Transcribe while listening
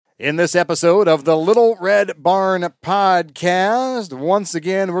In this episode of the Little Red Barn podcast, once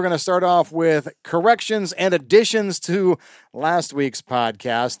again, we're going to start off with corrections and additions to last week's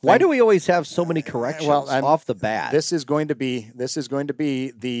podcast. Why do we always have so many corrections off the bat? This is going to be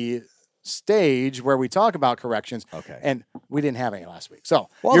the stage where we talk about corrections. Okay. And we didn't have any last week. So,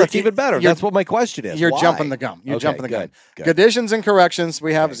 that's even better. That's what my question is. You're Why? jumping the gun. You're jumping the gun. Good. Additions and corrections,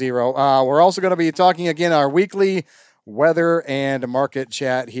 we have zero. We're also going to be talking again our weekly weather and market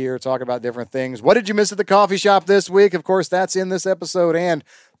chat here, talk about different things. What did you miss at the coffee shop this week? Of course, that's in this episode. And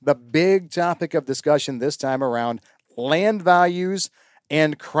the big topic of discussion this time around, land values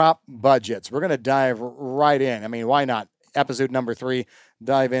and crop budgets. We're going to dive right in. I mean, why not? Episode number 3,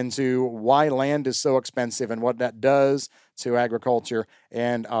 dive into why land is so expensive and what that does to agriculture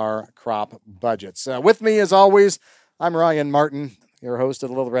and our crop budgets. With me, as always, I'm Ryan Martin, your host of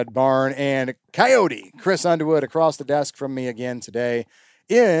the Little Red Barn, and Coyote Chris Underwood across the desk from me again today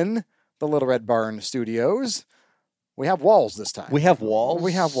in the Little Red Barn studios. We have walls this time. We have walls.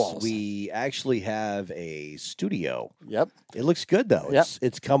 We actually have a studio. Yep. It looks good, though. Yep.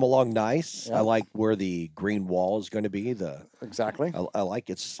 It's come along nice. Yep. I like where the green wall is going to be. Exactly. I like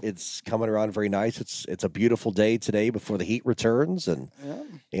it's coming around very nice. It's a beautiful day today before the heat returns,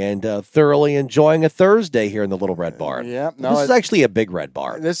 and thoroughly enjoying a Thursday here in the Little Red Barn. Yeah. No, this is actually a big red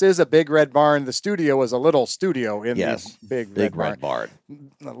barn. This is a big red barn. The studio is a little studio in the big red barn.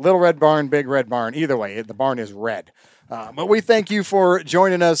 Little Red Barn, big red barn. Either way, the barn is red. But we thank you for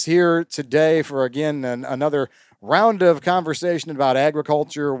joining us here today for, again, another round of conversation about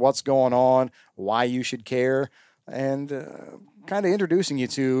agriculture, what's going on, why you should care, and kind of introducing you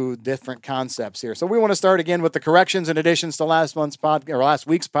to different concepts here. So we want to start again with the corrections and additions to last week's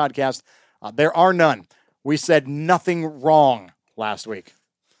podcast. There are none. We said nothing wrong last week.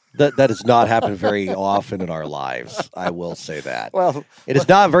 That does not happen very often in our lives. I will say that. Well, it is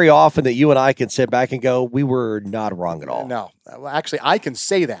not very often that you and I can sit back and go, we were not wrong at all. No. Well, actually, I can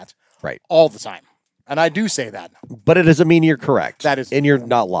say that right all the time. And I do say that. But it doesn't mean you're correct. That is, and you're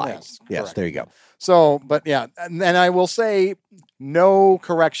not lying. Yes, there you go. So, but yeah, and I will say no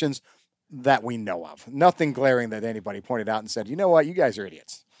corrections that we know of. Nothing glaring that anybody pointed out and said, you know what, you guys are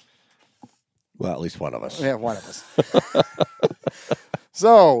idiots. Well, at least one of us. Yeah, one of us.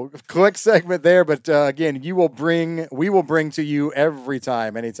 So, quick segment there, but again, we will bring to you every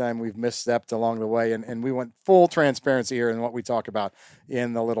time, anytime we've misstepped along the way, and we want full transparency here in what we talk about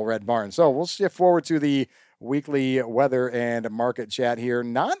in the Little Red Barn. So, we'll shift forward to the weekly weather and market chat here.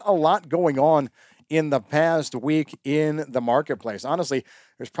 Not a lot going on in the past week in the marketplace. Honestly,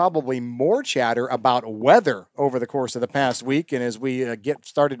 there's probably more chatter about weather over the course of the past week, and as we get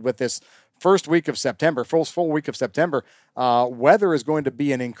started with this first week of September, full week of September, weather is going to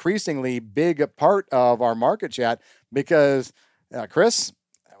be an increasingly big part of our market chat because, Chris,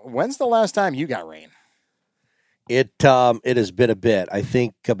 when's the last time you got rain? It has been a bit. I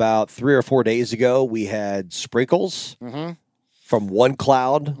think about 3 or 4 days ago, we had sprinkles from one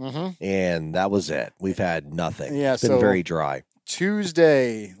cloud, and that was it. We've had nothing. Yeah, it's been very dry.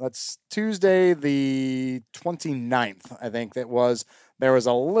 Tuesday the 29th, I think that was. There was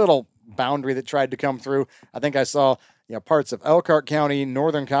a little boundary that tried to come through. I think I saw parts of Elkhart County,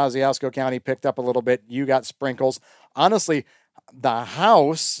 northern Kosciuszko County picked up a little bit. You got sprinkles. Honestly, the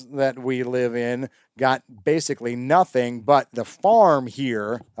house that we live in got basically nothing, but the farm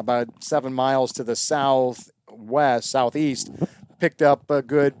here, about 7 miles to the southeast, picked up a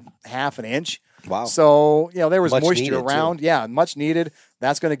good half an inch. Wow. So, there was much moisture around. Too. Yeah, much needed.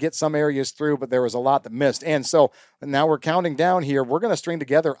 That's going to get some areas through, but there was a lot that missed. And so now we're counting down here. We're going to string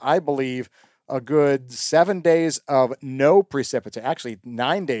together, I believe, a good 7 days of no precipitation, actually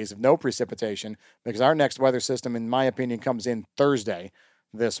 9 days of no precipitation, because our next weather system, in my opinion, comes in Thursday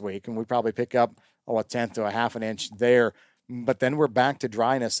this week, and we probably pick up a tenth to a half an inch there. But then we're back to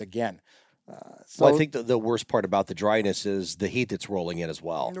dryness again. Well, I think the worst part about the dryness is the heat that's rolling in as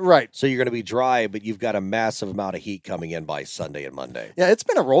well. Right. So you're going to be dry, but you've got a massive amount of heat coming in by Sunday and Monday. Yeah, it's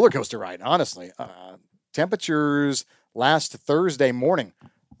been a roller coaster ride, honestly. Temperatures last Thursday morning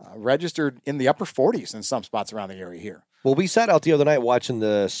registered in the upper 40s in some spots around the area here. Well, we sat out the other night watching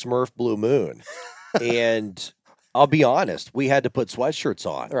the Smurf Blue Moon, and I'll be honest, we had to put sweatshirts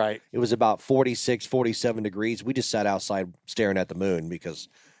on. Right. It was about 46, 47 degrees. We just sat outside staring at the moon because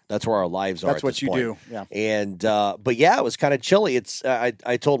that's where our lives are. That's what you do. Yeah. And, but yeah, it was kind of chilly. I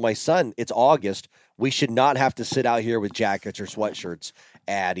told my son, it's August. We should not have to sit out here with jackets or sweatshirts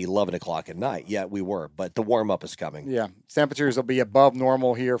at 11 o'clock at night. Yeah, we were, but the warm up is coming. Yeah. Temperatures will be above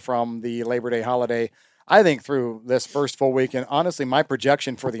normal here from the Labor Day holiday, I think, through this first full week. And honestly, my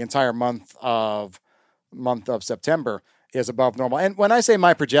projection for the entire month of September is above normal. And when I say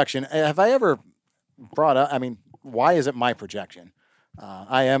my projection, have I ever brought up, I mean, why is it my projection?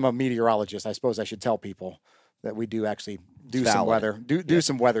 I am a meteorologist. I suppose I should tell people that we do actually do some weather, do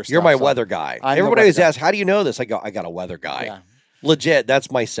some weather stuff. You're my weather guy. Everybody always asks, how do you know this? I go, I got a weather guy. Yeah. Legit,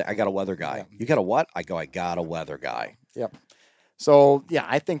 that's my I got a weather guy. Yeah. You got a what? I go, I got a weather guy. Yep. So, yeah,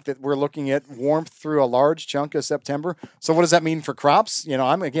 I think that we're looking at warmth through a large chunk of September. So what does that mean for crops? You know,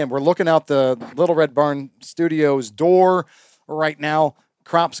 we're looking out the Little Red Barn Studios door right now.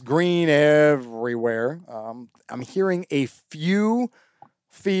 Crops green everywhere. I'm hearing a few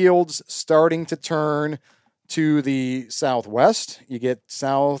fields starting to turn to the southwest. You get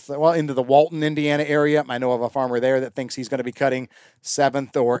into the Walton, Indiana area. I know of a farmer there that thinks he's going to be cutting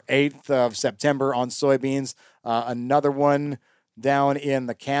 7th or 8th of September on soybeans. Another one down in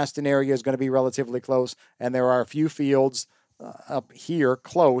the Caston area is going to be relatively close. And there are a few fields up here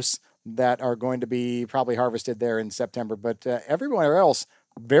close that are going to be probably harvested there in September. But everywhere else,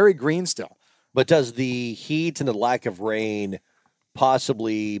 very green still. But does the heat and the lack of rain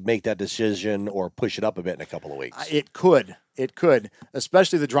possibly make that decision or push it up a bit in a couple of weeks? It could,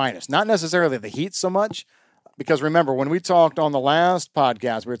 especially the dryness. Not necessarily the heat so much, because remember, when we talked on the last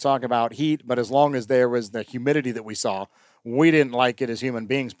podcast, we were talking about heat, but as long as there was the humidity that we saw, we didn't like it as human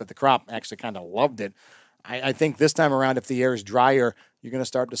beings, but the crop actually kind of loved it. I think this time around, if the air is drier, you're going to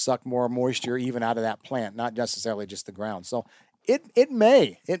start to suck more moisture even out of that plant, not necessarily just the ground. So it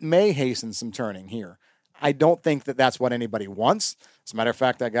may hasten some turning here. I don't think that that's what anybody wants. As a matter of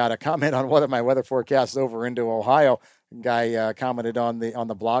fact, I got a comment on one of my weather forecasts over into Ohio. A guy commented on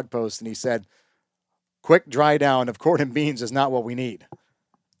the blog post, and he said, "Quick dry down of corn and beans is not what we need."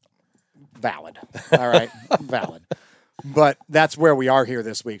 Valid. All right, valid. But that's where we are here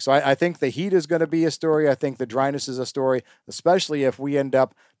this week. So I think the heat is going to be a story. I think the dryness is a story, especially if we end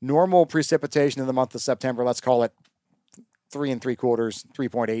up normal precipitation in the month of September. Let's call it 3 3/4,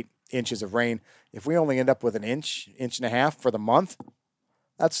 3.8 inches of rain. If we only end up with an inch and a half for the month,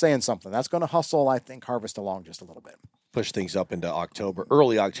 that's saying something. That's going to hustle, I think, harvest along just a little bit. Push things up into October,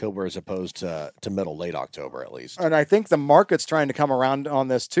 early October, as opposed to middle, late October, at least. And I think the market's trying to come around on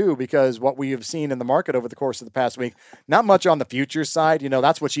this too, because what we have seen in the market over the course of the past week, not much on the futures side. You know,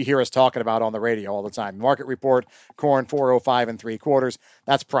 that's what you hear us talking about on the radio all the time. Market report, corn 405 3/4.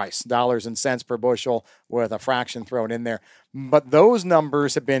 That's price, dollars and cents per bushel with a fraction thrown in there. But those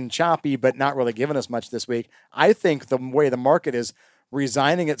numbers have been choppy, but not really giving us much this week. I think the way the market is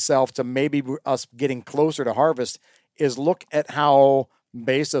resigning itself to maybe us getting closer to harvest is look at how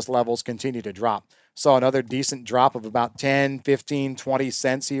basis levels continue to drop. Saw another decent drop of about 10, 15, 20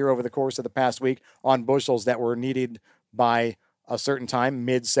 cents here over the course of the past week on bushels that were needed by a certain time,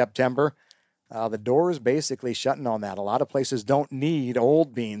 mid-September. The door is basically shutting on that. A lot of places don't need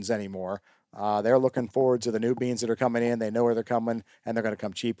old beans anymore. They're looking forward to the new beans that are coming in. They know where they're coming, and they're going to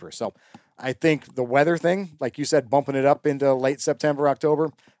come cheaper. So I think the weather thing, like you said, bumping it up into late September,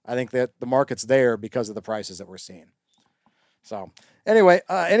 October, I think that the market's there because of the prices that we're seeing. So anyway,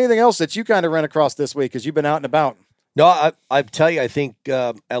 anything else that you kind of ran across this week as you've been out and about? No, I tell you, I think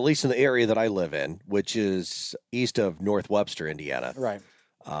at least in the area that I live in, which is east of North Webster, Indiana, right?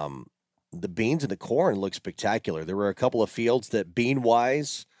 The beans and the corn look spectacular. There were a couple of fields that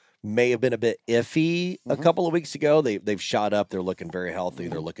bean-wise may have been a bit iffy a couple of weeks ago. They've shot up. They're looking very healthy.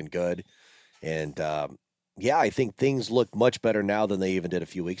 They're looking good. And, I think things look much better now than they even did a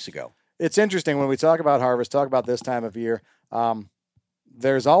few weeks ago. It's interesting when we talk about harvest, talk about this time of year,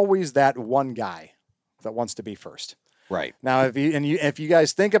 there's always that one guy that wants to be first. Right. Now, if you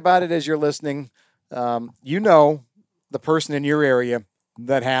guys think about it as you're listening, you know the person in your area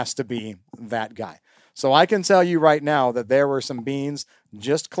that has to be that guy. So I can tell you right now that there were some beans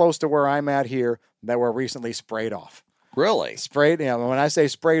just close to where I'm at here that were recently sprayed off. Really? Sprayed. When I say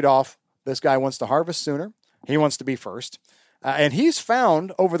sprayed off, this guy wants to harvest sooner. He wants to be first. And he's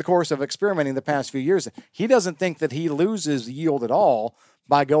found over the course of experimenting the past few years, he doesn't think that he loses yield at all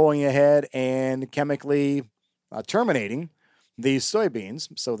by going ahead and chemically terminating these soybeans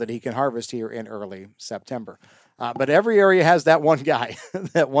so that he can harvest here in early September. But every area has that one guy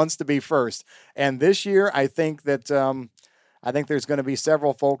that wants to be first. And this year, I think that there's going to be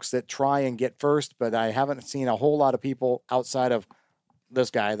several folks that try and get first, but I haven't seen a whole lot of people outside of this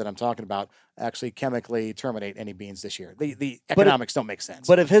guy that I'm talking about actually chemically terminate any beans this year. The economics don't make sense.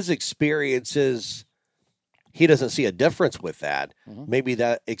 But if his experience is he doesn't see a difference with that, maybe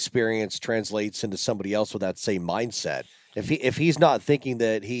that experience translates into somebody else with that same mindset. If he's not thinking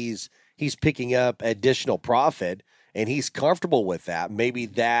that he's picking up additional profit and he's comfortable with that, maybe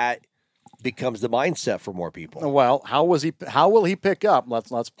that becomes the mindset for more people. Well, how will he pick up?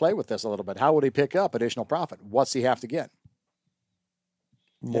 Let's play with this a little bit. How would he pick up additional profit? What's he have to get?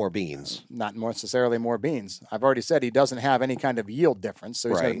 more beans. Not necessarily more beans. I've already said he doesn't have any kind of yield difference, so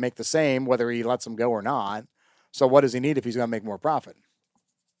he's going Right. to make the same whether he lets them go or not. So what does he need if he's going to make more profit?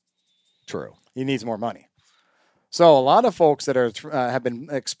 True. He needs more money. So a lot of folks that are have been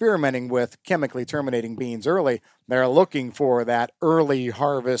experimenting with chemically terminating beans early, they're looking for that early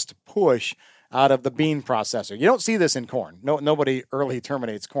harvest push out of the bean processor. You don't see this in corn. Nobody early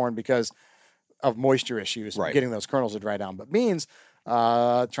terminates corn because of moisture issues, Right. getting those kernels to dry down. But beans,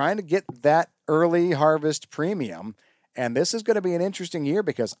 trying to get that early harvest premium. And this is going to be an interesting year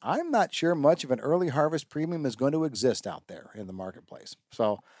because I'm not sure much of an early harvest premium is going to exist out there in the marketplace.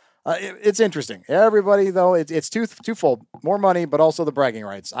 So it's interesting. Everybody, though, it's twofold. More money, but also the bragging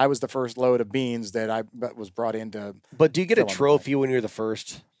rights. I was the first load of beans that was brought into. But do you get a Fill in the trophy when you're the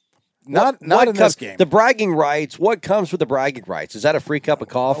first? Not What in comes- this game. The bragging rights, what comes with the bragging rights? Is that a free cup of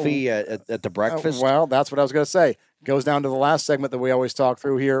coffee at the breakfast? Well, that's what I was going to say. Goes down to the last segment that we always talk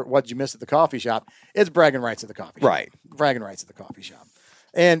through here. What'd you miss at the coffee shop? It's bragging rights at the coffee shop. Right. Bragging rights at the coffee shop.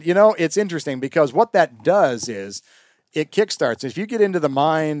 And, you know, it's interesting because what that does is it kickstarts. If you get into the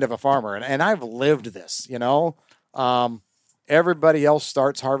mind of a farmer, and I've lived this, you know, everybody else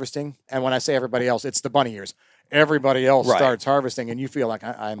starts harvesting. And when I say everybody else, it's the bunny ears. Everybody else Right. starts harvesting, and you feel like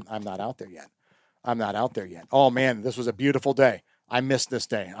I'm not out there yet. I'm not out there yet. Oh man, this was a beautiful day. I missed this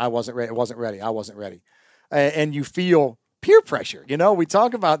day. I wasn't ready. I wasn't ready. And you feel peer pressure. You know, we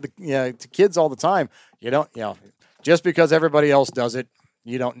talk about to kids all the time. Just because everybody else does it,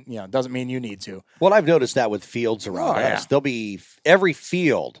 doesn't mean you need to. Well, I've noticed that with fields around Oh, yeah. us. There'll be every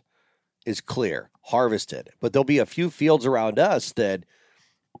field is clear, harvested, but there'll be a few fields around us that,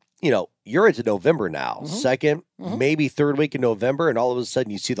 you're into November now, Mm-hmm. second, maybe third week in November, and all of a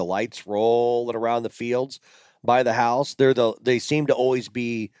sudden you see the lights rolling around the fields by the house. They seem to always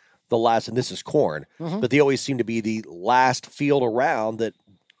be the last, and this is corn, Mm-hmm. but they always seem to be the last field around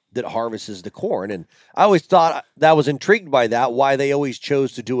that harvests the corn. And I always thought that was intrigued by that, why they always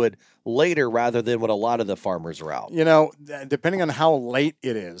chose to do it later rather than when a lot of the farmers are out. You know, depending on how late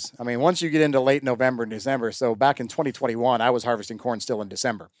it is. I mean, once you get into late November and December, so back in 2021, I was harvesting corn still in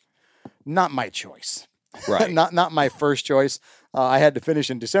December. Not my choice. Right. not my first choice. I had to finish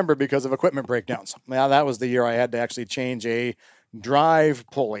in December because of equipment breakdowns. Now, that was the year I had to actually change a drive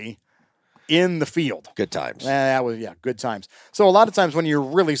pulley in the field. Good times. That was, good times. So a lot of times when you're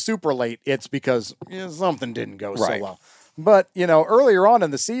really super late, it's because something didn't go so Right. well. But, earlier on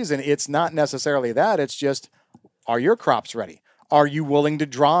in the season, it's not necessarily that. It's just, are your crops ready? Are you willing to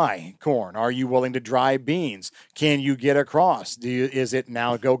dry corn? Are you willing to dry beans? Can you get across? Is it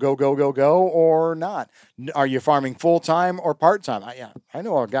now go, or not? Are you farming full-time or part-time? I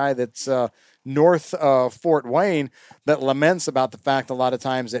know a guy that's north of Fort Wayne that laments about the fact a lot of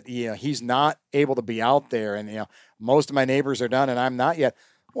times that he's not able to be out there. And, most of my neighbors are done and I'm not yet.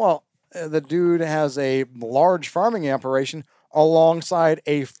 Well, the dude has a large farming operation alongside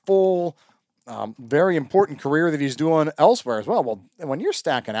a full very important career that he's doing elsewhere as well. Well, when you're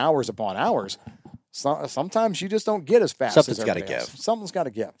stacking hours upon hours, sometimes you just don't get as fast. Something's as gotta everybody else. give. Something's got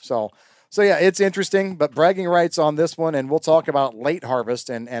to give. So yeah, it's interesting, but bragging rights on this one, and we'll talk about late harvest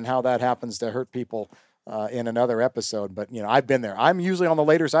and how that happens to hurt people in another episode. But I've been there. I'm usually on the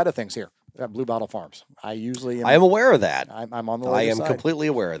later side of things here at Blue Bottle Farms. I usually I am aware of that. I'm on the I later am side. completely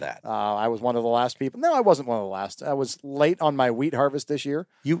aware of that. I was one of the last people. No, I wasn't one of the last. I was late on my wheat harvest this year.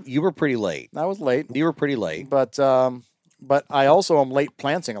 You were pretty late. I was late. You were pretty late. But I also am late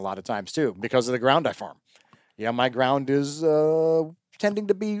planting a lot of times too because of the ground I farm. Yeah, my ground is tending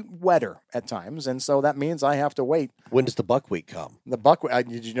to be wetter at times, and so that means I have to wait. When does the buckwheat come? The buckwheat.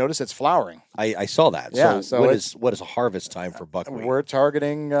 Did you notice it's flowering? I saw that. Yeah, so what is a harvest time for buckwheat? We're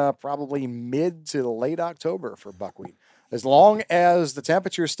targeting probably mid to late October for buckwheat. As long as the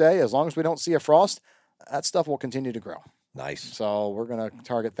temperatures stay, as long as we don't see a frost, that stuff will continue to grow. Nice. So we're going to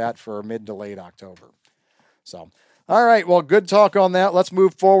target that for mid to late October. So, all right. Well, good talk on that. Let's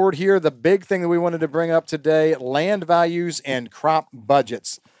move forward here. The big thing that we wanted to bring up today, land values and crop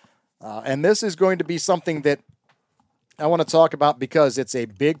budgets. And this is going to be something that I want to talk about because it's a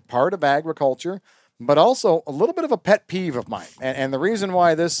big part of agriculture, but also a little bit of a pet peeve of mine. And the reason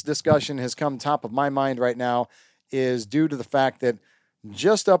why this discussion has come top of my mind right now is due to the fact that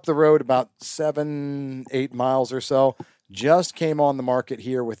just up the road, about 7-8 miles or so, just came on the market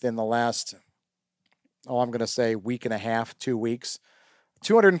here within the last, I'm going to say week and a half, 2 weeks,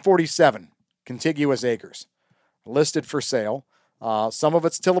 247 contiguous acres listed for sale. Some of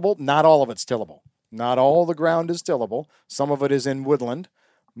it's tillable, not all of it's tillable. Not all the ground is tillable. Some of it is in woodland,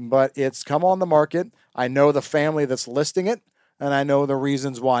 but it's come on the market. I know the family that's listing it, and I know the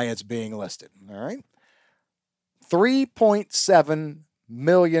reasons why it's being listed. All right. $3.7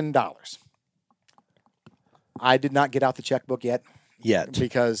 million. I did not get out the checkbook yet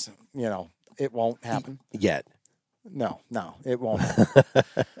because, it won't happen. Yet. No, it won't.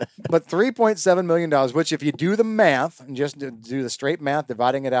 But $3.7 million, which if you do the math and just do the straight math,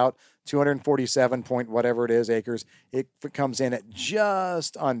 dividing it out, 247 point whatever it is acres, it comes in at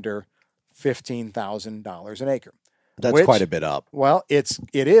just under $15,000 an acre. That's quite a bit up. Well, it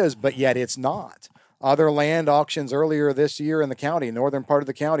is, but yet it's not. Other land auctions earlier this year in the county, northern part of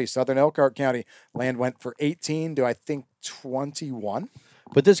the county, southern Elkhart County, land went for 18 to, I think, 21.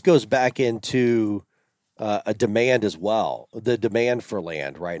 But this goes back into a demand as well. The demand for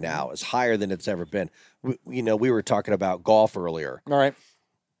land right now is higher than it's ever been. We were talking about golf earlier. All right.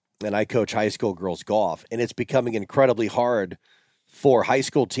 And I coach high school girls golf, and it's becoming incredibly hard for high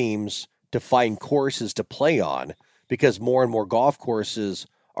school teams to find courses to play on because more and more golf courses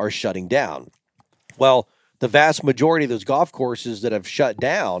are shutting down. Well, the vast majority of those golf courses that have shut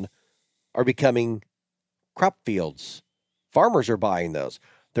down are becoming crop fields. Farmers are buying those.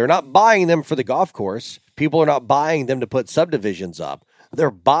 They're not buying them for the golf course. People are not buying them to put subdivisions up.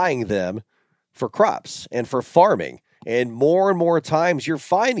 They're buying them for crops and for farming. And more times you're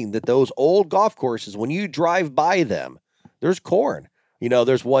finding that those old golf courses, when you drive by them, there's corn.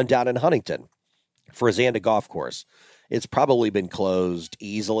 There's one down in Huntington, Frazanda Golf Course. It's probably been closed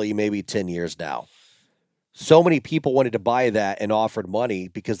easily, maybe 10 years now. So many people wanted to buy that and offered money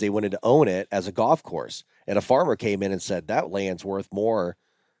because they wanted to own it as a golf course. And a farmer came in and said, that land's worth more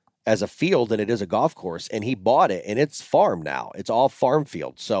as a field than it is a golf course. And he bought it, and it's farm now. It's all farm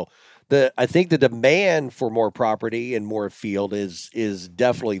field. So I think the demand for more property and more field is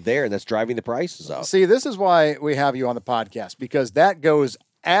definitely there, and that's driving the prices up. See, this is why we have you on the podcast, because that goes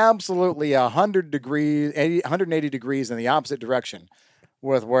absolutely 180 degrees in the opposite direction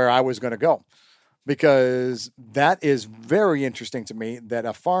with where I was going to go. Because that is very interesting to me that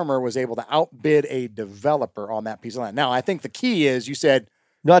a farmer was able to outbid a developer on that piece of land. Now, I think the key is you said...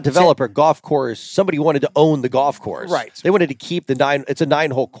 Not developer, golf course. Somebody wanted to own the golf course. Right. They wanted to keep it's a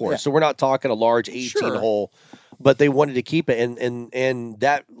 9-hole course. Yeah. So we're not talking a large 18-hole, but they wanted to keep it. And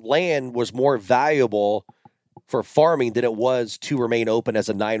that land was more valuable for farming than it was to remain open as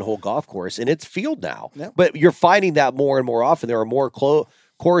a 9-hole golf course. And it's field now. Yep. But you're finding that more and more often. There are more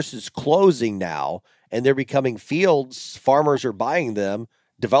courses closing now, and they're becoming fields. Farmers are buying them.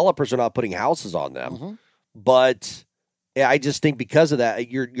 Developers are not putting houses on them. Mm-hmm. But I just think because of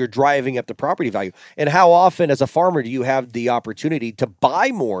that, you're driving up the property value. And how often, as a farmer, do you have the opportunity to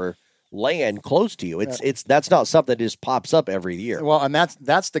buy more land close to you? That's not something that just pops up every year. Well, and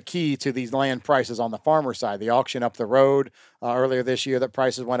that's the key to these land prices on the farmer side. The auction up the road earlier this year, that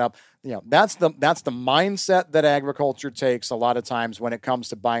prices went up. That's the mindset that agriculture takes a lot of times when it comes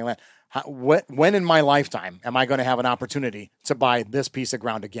to buying land. When in my lifetime am I going to have an opportunity to buy this piece of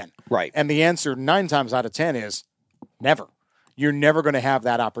ground again? Right. And the answer 9 times out of 10 is never. You're never going to have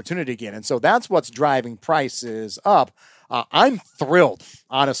that opportunity again. And so that's what's driving prices up. I'm thrilled,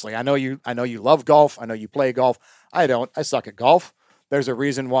 honestly. I know you love golf. I know you play golf. I don't. I suck at golf. There's a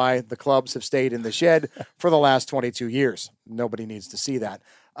reason why the clubs have stayed in the shed for the last 22 years. Nobody needs to see that.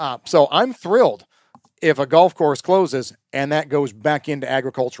 So I'm thrilled if a golf course closes and that goes back into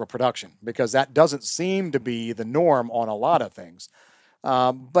agricultural production, because that doesn't seem to be the norm on a lot of things.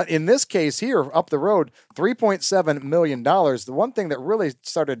 But in this case here, up the road, $3.7 million. The one thing that really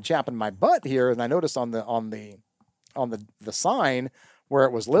started chapping my butt here, and I noticed on the sign where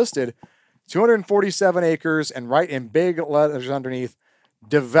it was listed, 247 acres, and right in big letters underneath,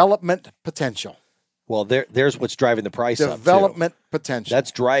 development potential. Well, there's what's driving the price up. Development potential.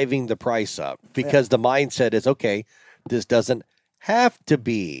 That's driving the price up because the mindset is, okay, this doesn't have to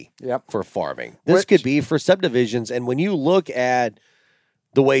be for farming. This could be for subdivisions. And when you look at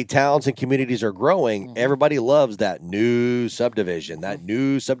the way towns and communities are growing, everybody loves that new subdivision, that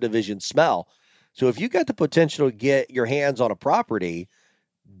new subdivision smell. So if you got the potential to get your hands on a property,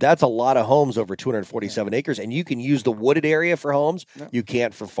 that's a lot of homes over 247 acres, and you can use the wooded area for homes. You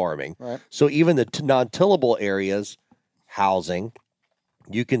can't for farming. Right. So even the non-tillable areas, housing,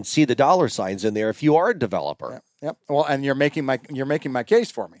 you can see the dollar signs in there if you are a developer. Yep. Well, and you're making my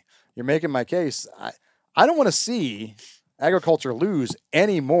case for me. You're making my case. I don't want to see agriculture lose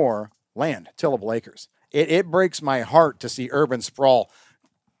any more land, tillable acres. It breaks my heart to see urban sprawl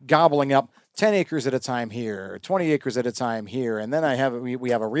gobbling up 10 acres at a time here, 20 acres at a time here, and then we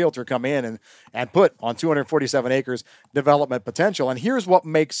have a realtor come in and put on 247 acres development potential. And here's what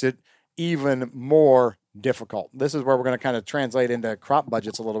makes it even more difficult. This is where we're going to kind of translate into crop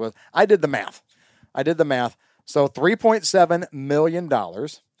budgets a little bit. I did the math. So $3.7 million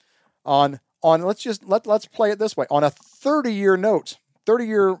on let's play it this way. On a 30-year note,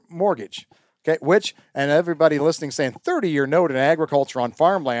 30-year mortgage. Okay, which, and everybody listening saying 30-year note in agriculture on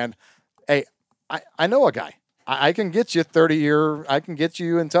farmland. Hey, I know a guy. I can get you 30-year. I can get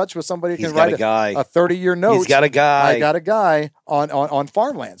you in touch with somebody who He's can got write a guy. a 30-year note. He's got a guy. I got a guy on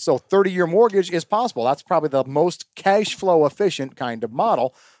farmland. So 30-year mortgage is possible. That's probably the most cash flow efficient kind of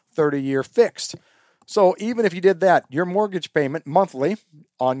model, 30-year fixed. So even if you did that, your mortgage payment monthly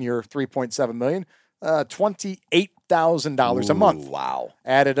on your $3.7 million, $28,000 a month. Wow.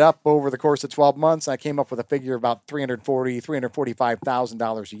 Added up over the course of 12 months, I came up with a figure of about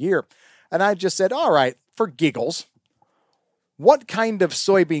 $345,000 a year. And I just said, all right, for giggles, what kind of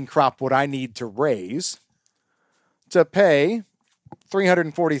soybean crop would I need to raise to pay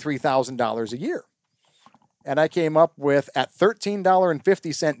 $343,000 a year? And I came up with, at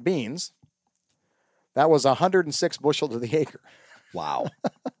 $13.50 beans, that was 106 bushel to the acre. Wow.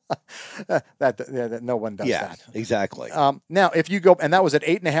 that no one does that. Exactly. Now, if you go, and that was at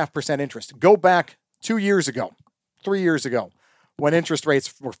 8.5% interest. Go back 2 years ago, 3 years ago, when interest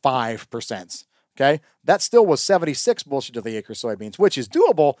rates were 5%. Okay, that still was 76 bushel to the acre soybeans, which is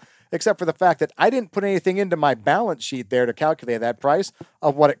doable, except for the fact that I didn't put anything into my balance sheet there to calculate that price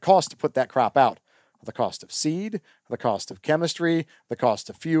of what it costs to put that crop out. The cost of seed, the cost of chemistry, the cost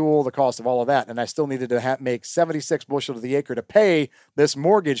of fuel, the cost of all of that. And I still needed to make 76 bushel to the acre to pay this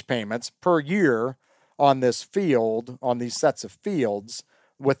mortgage payments per year on this field, on these sets of fields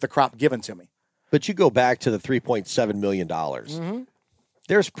with the crop given to me. But you go back to the $3.7 million. Mm-hmm.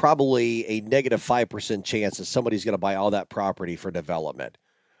 There's probably a negative 5% chance that somebody's going to buy all that property for development.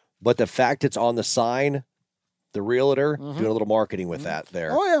 But the fact it's on the sign, the realtor doing a little marketing with that there.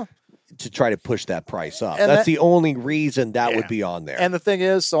 Oh, yeah. To try to push that price up. And that's the only reason that would be on there. And the thing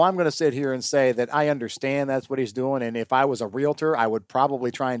is, so I'm going to sit here and say that I understand that's what he's doing. And if I was a realtor, I would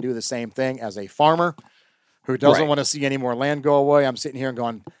probably try and do the same thing as a farmer who doesn't want to see any more land go away. I'm sitting here and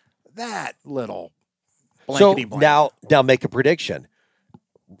going, that little blankety blank. So now make a prediction.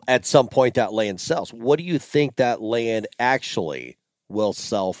 At some point that land sells. What do you think that land actually will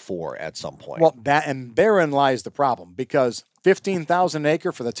sell for at some point? Well, and therein lies the problem, because $15,000 an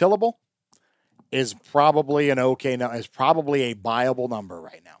acre for the tillable is probably is probably a viable number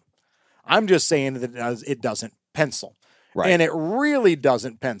right now. I'm just saying that it doesn't pencil. Right. And it really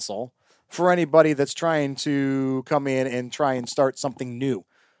doesn't pencil for anybody that's trying to come in and try and start something new.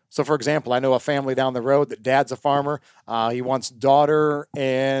 So, for example, I know a family down the road that dad's a farmer. He wants daughter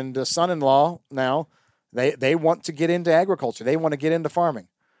and a son-in-law now. They want to get into agriculture. They want to get into farming.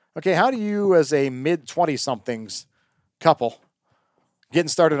 Okay, how do you, as a mid-20-somethings couple, getting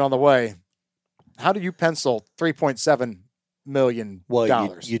started on the way, how do you pencil $3.7 million?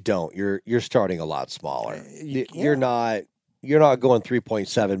 Well, you don't. You're starting a lot smaller. You're not going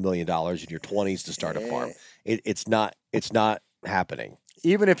 $3.7 million in your 20s to start a farm. It's not happening.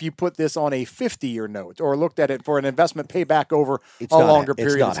 Even if you put this on a 50-year note or looked at it for an investment payback over a longer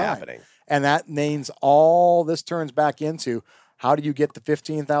period of time. It's not happening. And that means all this turns back into, how do you get the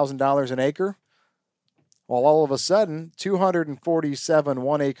 $15,000 an acre? Well, all of a sudden, 247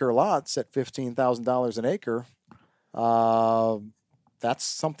 one-acre lots at $15,000 an acre, that's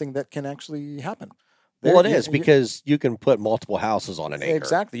something that can actually happen. Well, it is, because you can put multiple houses on an acre.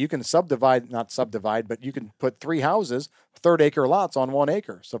 Exactly. You can not subdivide, but you can put 3 houses, third-acre lots on 1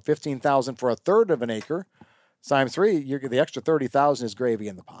 acre. So $15,000 for a third of an acre times 3, the extra $30,000 is gravy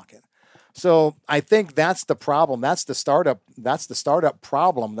in the pocket. So I think that's the problem. That's the startup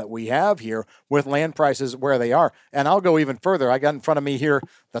problem that we have here with land prices where they are. And I'll go even further. I got in front of me here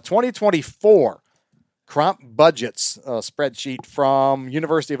the 2024 crop budgets spreadsheet from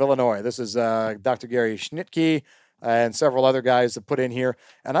University of Illinois. This is Dr. Gary Schnittke and several other guys that put in here.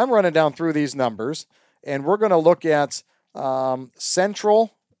 And I'm running down through these numbers, and we're going to look at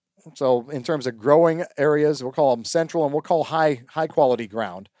central. So in terms of growing areas, we'll call them central, and we'll call high quality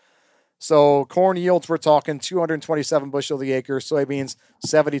ground. So corn yields, we're talking 227 bushel the acre, soybeans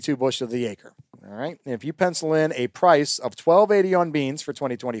 72 bushel the acre. All right. And if you pencil in a price of $12.80 on beans for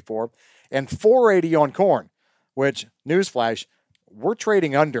 2024 and $4.80 on corn, which, newsflash, we're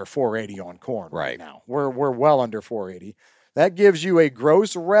trading under $4.80 on corn right now. We're well under $4.80. That gives you a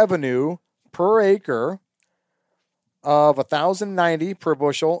gross revenue per acre of $1,090 per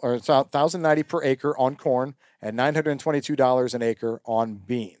bushel, or $1,090 per acre on corn, and $922 an acre on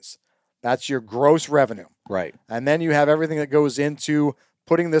beans. That's your gross revenue. Right. And then you have everything that goes into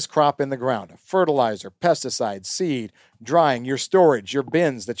putting this crop in the ground: fertilizer, pesticides, seed, drying, your storage, your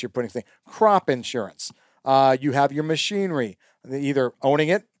bins that you're putting things, crop insurance. You have your machinery, either owning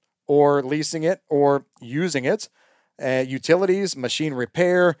it or leasing it or using it, utilities, machine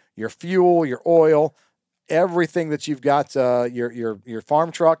repair, your fuel, your oil. everything that you've got, your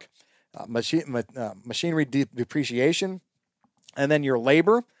farm truck, machinery depreciation, and then your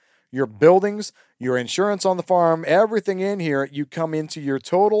labor, your buildings, your insurance on the farm, everything in here, you come into your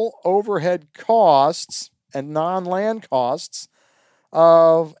total overhead costs and non-land costs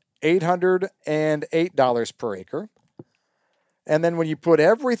of $808 per acre. And then when you put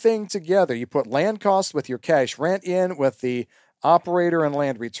everything together, you put land costs with your cash rent in, with the operator and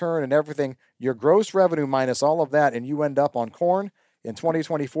land return and everything, your gross revenue minus all of that, and you end up on corn in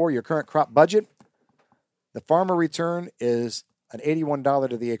 2024, your current crop budget, the farmer return is an $81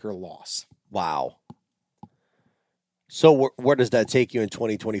 to the acre loss. Wow. So where does that take you in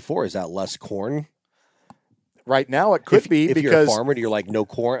 2024? Is that less corn? Right now, it could be if because you're a farmer and you're like, no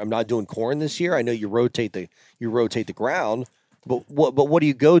corn, I'm not doing corn this year. I know you rotate the ground, but what do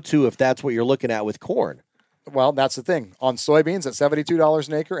you go to if that's what you're looking at with corn? Well, that's the thing. On soybeans at $72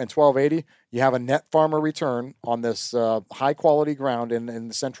 an acre and $12.80, you have a net farmer return on this high quality ground in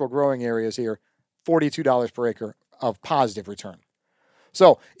the central growing areas here, $42 per acre of positive return.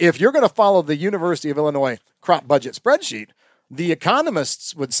 So if you're going to follow the University of Illinois crop budget spreadsheet, the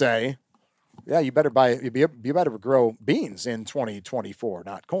economists would say, yeah, you better grow beans in 2024,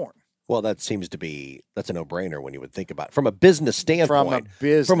 not corn. Well, that's a no-brainer when you would think about it. From a business standpoint.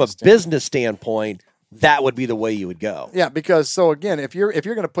 From a business standpoint, that would be the way you would go. Yeah, because so again, if you're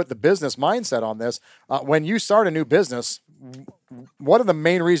going to put the business mindset on this, when you start a new business, what are the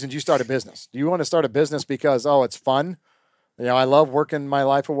main reasons you start a business? Do you want to start a business because it's fun? I love working my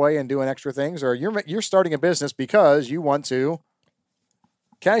life away and doing extra things, or you're starting a business because you want to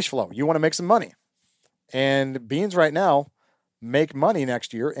cash flow. You want to make some money. And beans right now make money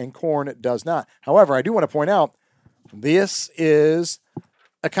next year, and corn does not. However, I do want to point out this is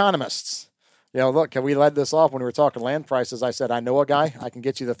economists. Look, we led this off when we were talking land prices. I said, I know a guy. I can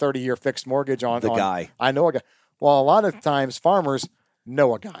get you the 30-year fixed mortgage on. Guy. I know a guy. Well, a lot of times farmers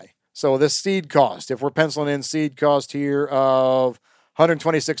know a guy. So this seed cost, if we're penciling in seed cost here of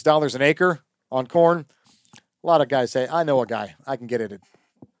 $126 an acre on corn, a lot of guys say, I know a guy. I can get it at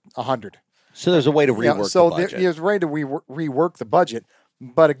 $100. So there's a way to rework the budget. There's a way to rework the budget.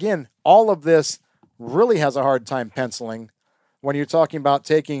 But again, all of this really has a hard time penciling when you're talking about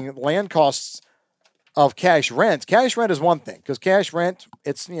taking land costs of cash rent. Cash rent is one thing, because cash rent,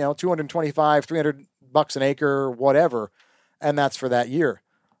 it's $225, $300 an acre, whatever, and that's for that year.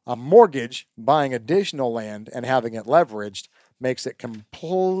 A mortgage, buying additional land and having it leveraged, makes it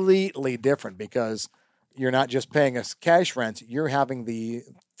completely different, because you're not just paying a cash rent, you're having the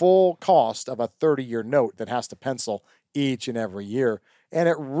full cost of a 30-year note that has to pencil each and every year. And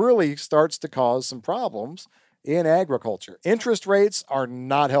it really starts to cause some problems in agriculture. Interest rates are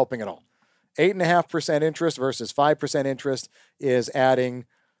not helping at all. 8.5% interest versus 5% interest is adding,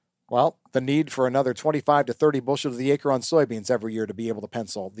 the need for another 25 to 30 bushels of the acre on soybeans every year to be able to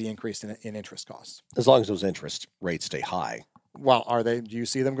pencil the increase in interest costs. As long as those interest rates stay high. Well, are they? Do you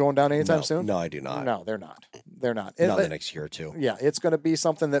see them going down anytime soon? No, I do not. No, they're not. They're not. Not the next year or two. Yeah, it's going to be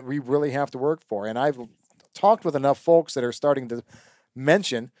something that we really have to work for. And I've talked with enough folks that are starting to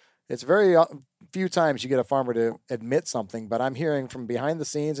mention, it's very few times you get a farmer to admit something, but I'm hearing from behind the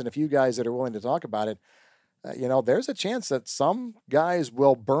scenes and a few guys that are willing to talk about it, there's a chance that some guys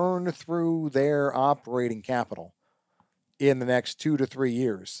will burn through their operating capital in the next 2 to 3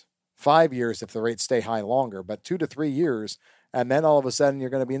 years, 5 years if the rates stay high longer, but 2 to 3 years. And then all of a sudden you're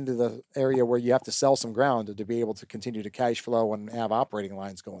going to be into the area where you have to sell some ground to be able to continue to cash flow and have operating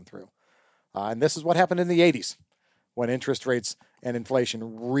lines going through. And this is what happened in the 80s when interest rates and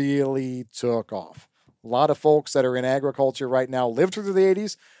inflation really took off. A lot of folks that are in agriculture right now lived through the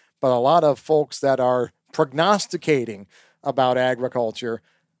 80s, but a lot of folks that are prognosticating about agriculture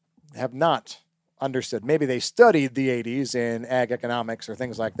have not understood. Maybe they studied the 80s in ag economics or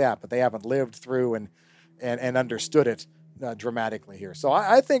things like that, but they haven't lived through and understood it dramatically here. So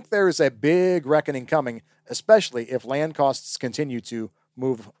I think there's a big reckoning coming, especially if land costs continue to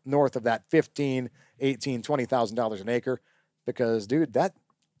move north of that $15,000, $18,000, $20,000 an acre, because, dude, that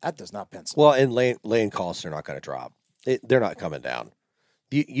does not pencil. Well, and land costs are not going to drop. They're not coming down.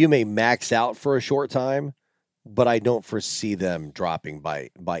 You may max out for a short time, but I don't foresee them dropping by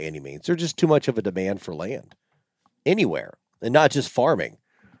any means. There's just too much of a demand for land anywhere, and not just farming.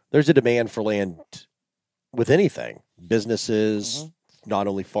 There's a demand for land with anything, businesses, not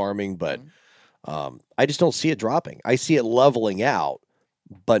only farming, but I just don't see it dropping. I see it leveling out,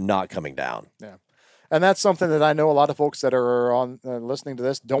 but not coming down. Yeah. And that's something that I know a lot of folks that are on listening to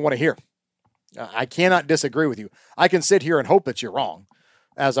this don't want to hear. I cannot disagree with you. I can sit here and hope that you're wrong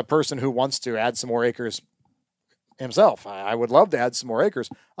as a person who wants to add some more acres himself. I would love to add some more acres.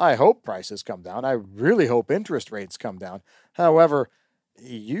 I hope prices come down. I really hope interest rates come down. However,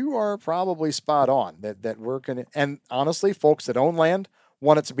 you are probably spot on that we're going to, and honestly, folks that own land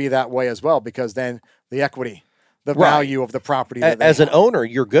want it to be that way as well, because then the equity, the value of the property. As an owner,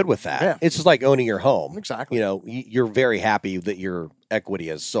 you're good with that. Yeah. It's just like owning your home. Exactly. You're very happy that your equity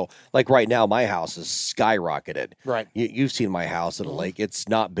is. So like right now, my house is skyrocketed. Right. You've seen my house at a lake. It's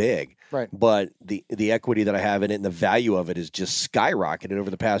not big. Right. But the equity that I have in it and the value of it is just skyrocketed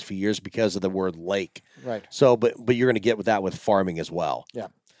over the past few years because of the word lake. Right. So, but you're going to get with that with farming as well. Yeah.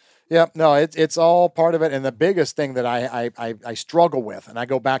 Yeah. No, it's all part of it. And the biggest thing that I struggle with, and I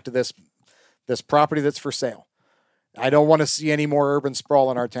go back to this property that's for sale. I don't want to see any more urban sprawl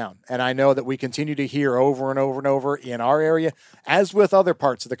in our town. And I know that we continue to hear over and over and over in our area, as with other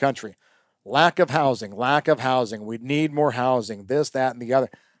parts of the country, lack of housing. We need more housing, this, that, and the other.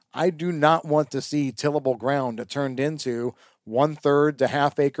 I do not want to see tillable ground turned into 1/3 to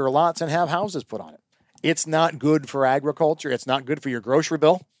half-acre lots and have houses put on it. It's not good for agriculture. It's not good for your grocery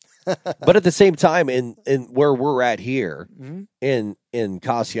bill. But at the same time, in where we're at here, Mm-hmm. in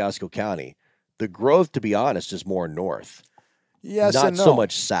Kosciuszko County, the growth, to be honest, is more north. Yes not and no. so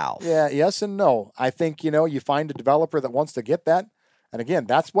much south. Yeah, yes and no. I think, you find a developer that wants to get that. And again,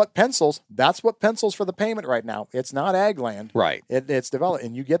 that's what pencils for the payment right now. It's not ag land. Right. It's developed.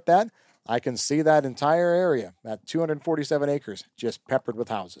 And you get that. I can see that entire area, that 247 acres, just peppered with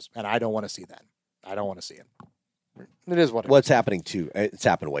houses. And I don't want to see that. I don't want to see it. It is what it is. What's happening too? It's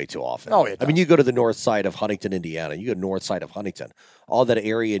happened way too often. Oh, it I mean, does. you go to the north side of Huntington, Indiana. You go north side of Huntington. All that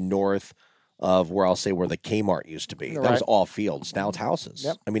area north of where the Kmart used to be. That was all fields. Now it's houses.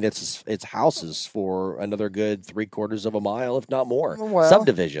 Yep. I mean, it's houses for another good 3/4 of a mile, if not more. Well-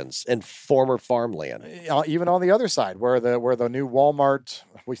 Subdivisions and former farmland. Even on the other side, where the new Walmart,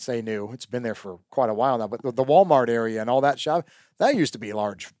 we say new, it's been there for quite a while now, but the Walmart area and all that shop, that used to be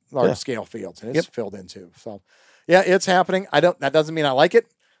large scale fields, and it's filled in too. So, yeah, it's happening. That doesn't mean I like it,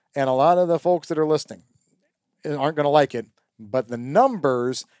 and a lot of the folks that are listening aren't going to like it. But the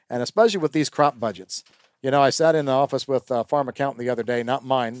numbers, and especially with these crop budgets, I sat in the office with a farm accountant the other day, not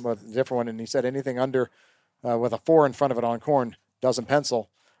mine, but a different one, and he said anything under with a 4 in front of it on corn doesn't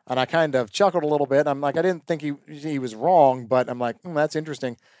pencil. And I kind of chuckled a little bit. I'm like, I didn't think he was wrong, but I'm like, that's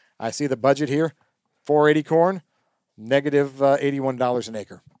interesting. I see the budget here, 480 corn, negative $81 an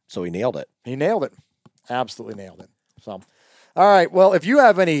acre. So he nailed it. He nailed it. Absolutely nailed it. So, all right. Well, if you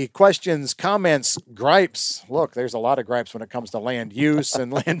have any questions, comments, gripes, look, there's a lot of gripes when it comes to land use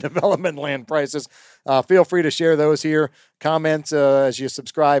and land development, land prices. Feel free to share those here. Comment as you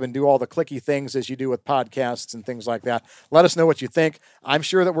subscribe and do all the clicky things as you do with podcasts and things like that. Let us know what you think. I'm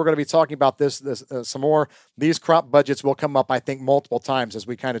sure that we're going to be talking about this some more. These crop budgets will come up, I think, multiple times as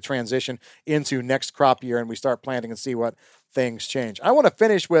we kind of transition into next crop year and we start planting and see what things change. I want to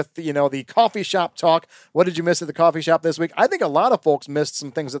finish with, the coffee shop talk. What did you miss at the coffee shop this week? I think a lot of folks missed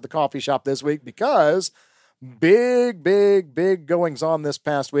some things at the coffee shop this week because big goings on this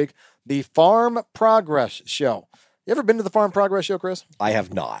past week. The Farm Progress Show. You ever been to the Farm Progress Show, Chris? I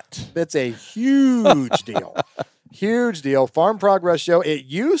have not. It's a huge deal. Huge deal. Farm Progress Show. It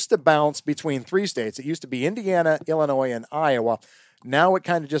used to bounce between 3 states. It used to be Indiana, Illinois, and Iowa. Now it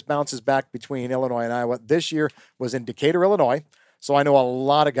kind of just bounces back between Illinois and Iowa. This year was in Decatur, Illinois. So I know a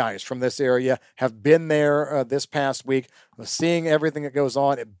lot of guys from this area have been there this past week, seeing everything that goes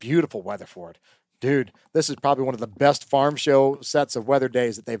on. Beautiful weather for it. Dude, this is probably one of the best farm show sets of weather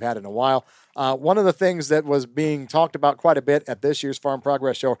days that they've had in a while. One of the things that was being talked about quite a bit at this year's Farm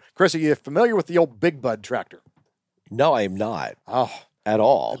Progress Show, Chris, are you familiar with the old Big Bud tractor? No, I am not. Oh, at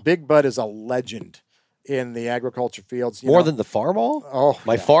all. Big Bud is a legend in the agriculture fields. More than the Farmall? Oh,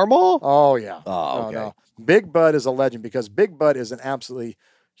 my yeah. Farmall? Oh, yeah. Oh, okay. No. Big Bud is a legend because Big Bud is an absolutely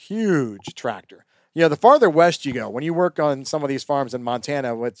huge tractor. The farther west you go, when you work on some of these farms in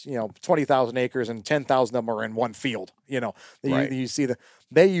Montana with, 20,000 acres and 10,000 of them are in one field, Right. you see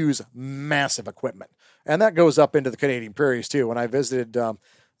they use massive equipment. And that goes up into the Canadian prairies too. When I visited an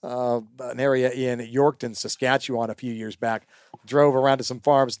area in Yorkton, Saskatchewan a few years back, drove around to some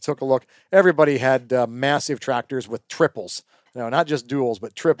farms, took a look. Everybody had massive tractors with triples, not just duals,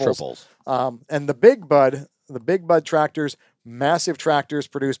 but triples. And the Big Bud tractors, massive tractors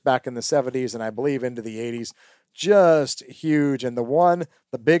produced back in the 70s and I believe into the 80s, just huge. And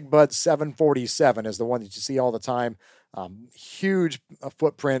the Big Bud 747 is the one that you see all the time. Huge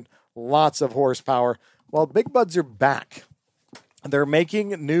footprint, lots of horsepower. Well, Big Buds are back. They're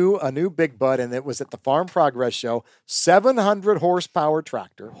making a new Big Bud, and it was at the Farm Progress Show, 700 horsepower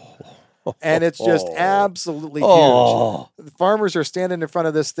tractor. and it's just absolutely huge. Oh. The farmers are standing in front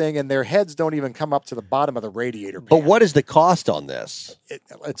of this thing, and their heads don't even come up to the bottom of the radiator pan. But what is the cost on this?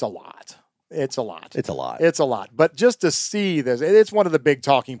 It's a lot. It's a lot. It's a lot. It's a lot. But just to see this, it's one of the big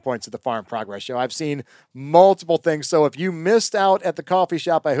talking points of the Farm Progress Show. I've seen multiple things. So if you missed out at the coffee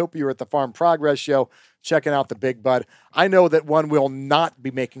shop, I hope you were at the Farm Progress Show checking out the Big Bud. I know that one will not be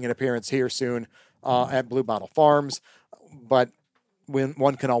making an appearance here soon at Blue Bottle Farms, but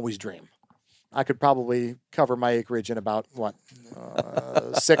one can always dream. I could probably cover my acreage in about,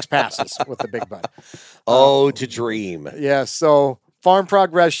 6 passes with the Big Bud. To dream. Yeah, so Farm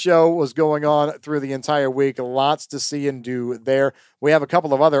Progress Show was going on through the entire week. Lots to see and do there. We have a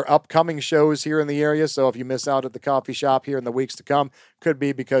couple of other upcoming shows here in the area, so if you miss out at the coffee shop here in the weeks to come, could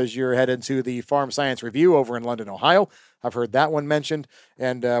be because you're headed to the Farm Science Review over in London, Ohio. I've heard that one mentioned,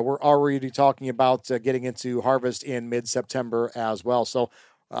 and we're already talking about getting into harvest in mid-September as well. So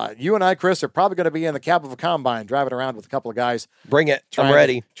you and I, Chris, are probably going to be in the cab of a combine driving around with a couple of guys. Bring it. I'm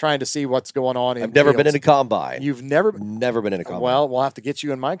ready. Trying to see what's going on in I've never fields. been in a combine. You've never been in a combine. Well, we'll have to get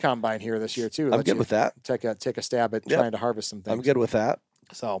you in my combine here this year, too. I'm good with that. Take a stab at trying to harvest some things. I'm good with that.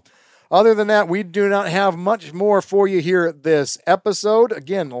 So, other than that, we do not have much more for you here this episode.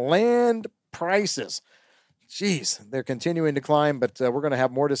 Again, land prices. Jeez, they're continuing to climb, but we're going to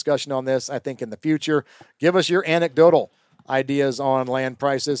have more discussion on this, I think, in the future. Give us your anecdotal ideas on land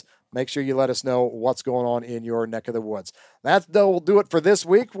prices. Make sure you let us know what's going on in your neck of the woods. That will do it for this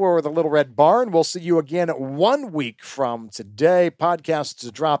week for the Little Red Barn. We'll see you again 1 week from today. Podcasts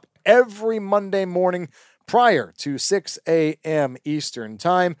drop every Monday morning prior to 6 a.m. Eastern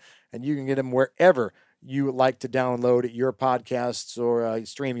Time, and you can get them wherever you like to download your podcasts or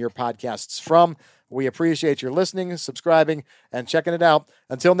stream your podcasts from. We appreciate your listening, subscribing, and checking it out.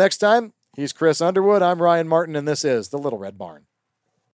 Until next time, he's Chris Underwood. I'm Ryan Martin, and this is the Little Red Barn.